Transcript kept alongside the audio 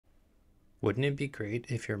Wouldn't it be great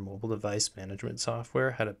if your mobile device management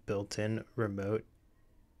software had a built-in remote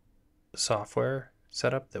software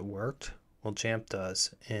setup that worked? Well, Jamf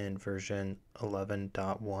does in version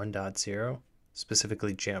 11.1.0.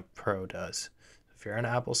 Specifically, Jamf Pro does. If you're an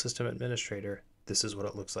Apple system administrator, this is what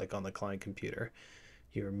it looks like on the client computer.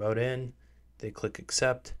 You remote in, they click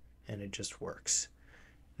accept, and it just works.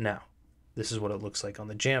 Now, this is what it looks like on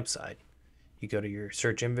the Jamf side. You go to your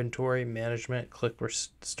search inventory management, click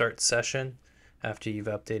start session after you've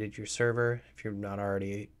updated your server if you're not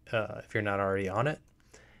already on it,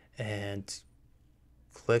 and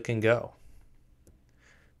click and go.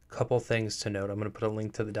 Couple things to note. I'm going to put a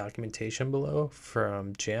link to the documentation below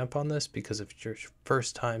from Jamf on this, because if it's your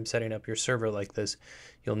first time setting up your server like this,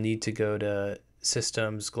 you'll need to go to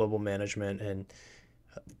systems, global management, and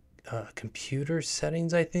computer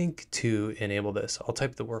settings, I think, to enable this. I'll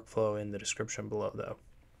type the workflow in the description below though.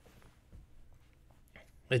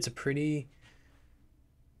 It's a pretty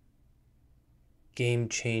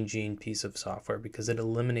game-changing piece of software because it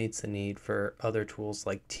eliminates the need for other tools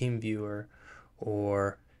like TeamViewer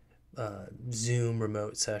or Zoom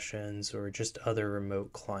remote sessions or just other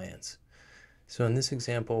remote clients. So in this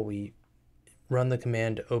example, we run the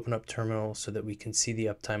command to open up terminal so that we can see the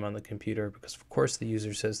uptime on the computer, because of course the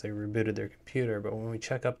user says they rebooted their computer, but when we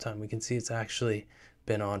check uptime, we can see it's actually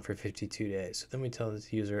been on for 52 days. So then we tell the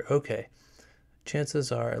user, okay,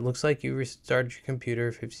 chances are it looks like you restarted your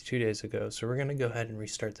computer 52 days ago, so we're going to go ahead and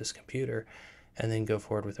restart this computer and then go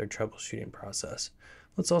forward with our troubleshooting process.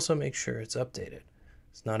 Let's also make sure it's updated.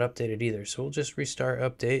 It's not updated either, so we'll just restart,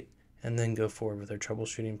 update, and then go forward with our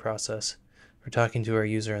troubleshooting process. We're talking to our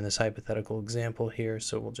user in this hypothetical example here,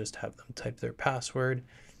 so we'll just have them type their password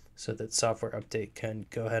so that software update can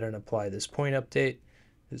go ahead and apply this point update.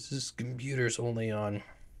 This computer's only on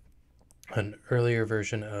an earlier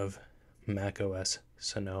version of macOS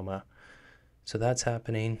Sonoma. So that's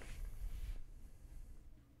happening.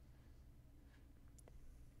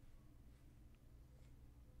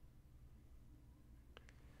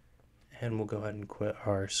 And we'll go ahead and quit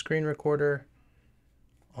our screen recorder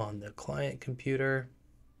on the client computer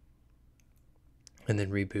and then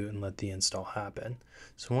reboot and let the install happen.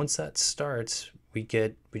 So once that starts, we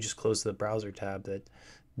just close the browser tab that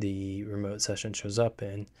the remote session shows up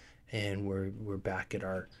in, and we're back at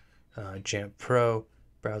our Jamf Pro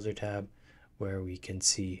browser tab where we can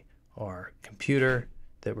see our computer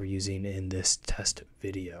that we're using in this test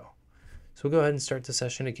video. So we'll go ahead and start the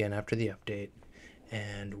session again after the update,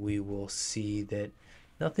 and we will see that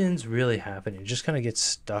nothing's really happening. It just kind of gets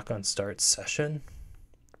stuck on start session.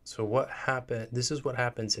 So this is what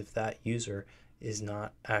happens if that user is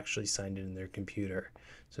not actually signed in their computer.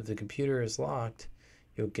 So if the computer is locked,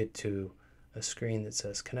 you'll get to a screen that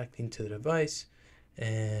says connecting to the device,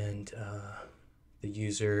 and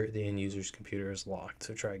the end user's computer is locked.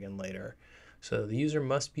 So try again later. So the user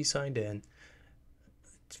must be signed in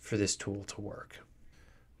for this tool to work.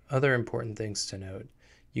 Other important things to note: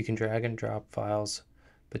 you can drag and drop files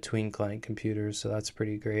between client computers, so that's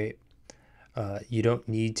pretty great. You don't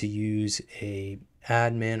need to use a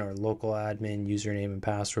admin or local admin username and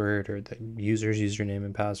password, or the user's username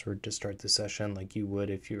and password to start the session like you would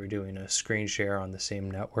if you were doing a screen share on the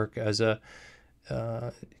same network as a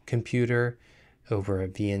computer over a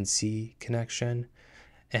VNC connection.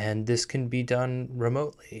 And this can be done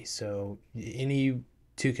remotely, so any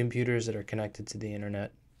two computers that are connected to the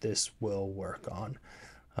internet, this will work on.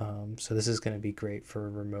 So this is going to be great for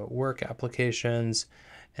remote work applications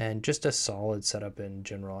and just a solid setup in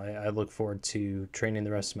general. I look forward to training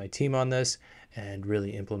the rest of my team on this and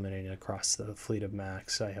really implementing it across the fleet of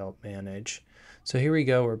Macs I help manage. So here we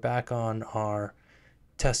go. We're back on our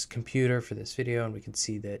test computer for this video, and we can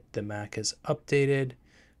see that the Mac is updated.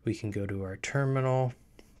 We can go to our terminal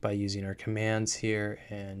by using our commands here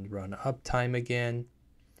and run uptime again.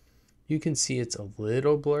 You can see it's a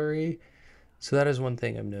little blurry. So that is one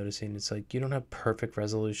thing I'm noticing. It's like you don't have perfect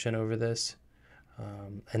resolution over this.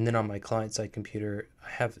 And then on my client-side computer, I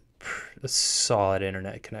have a solid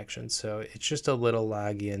internet connection, so it's just a little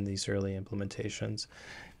laggy in these early implementations.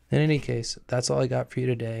 In any case, that's all I got for you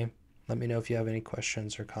today. Let me know if you have any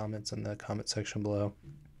questions or comments in the comment section below.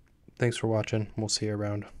 Thanks for watching. We'll see you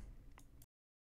around.